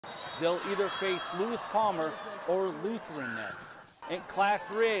they'll either face Lewis Palmer or Lutheran next. In Class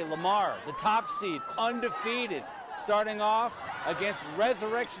 3A, Lamar, the top seed, undefeated, starting off against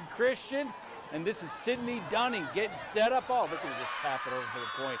Resurrection Christian. And this is Sydney Dunning getting set up. Oh, they're going to just tap it over for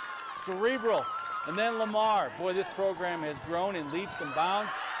the point. Cerebral. And then Lamar. Boy, this program has grown in leaps and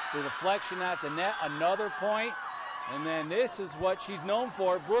bounds. The deflection at the net, another point. And then this is what she's known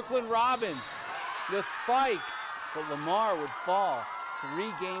for, Brooklyn Robbins, the spike. But Lamar would fall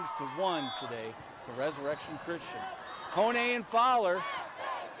 3-1 today to Resurrection Christian. Hone and Fowler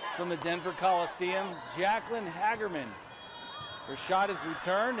from the Denver Coliseum, Jacqueline Hagerman. Her shot is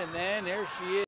returned, and then there she is.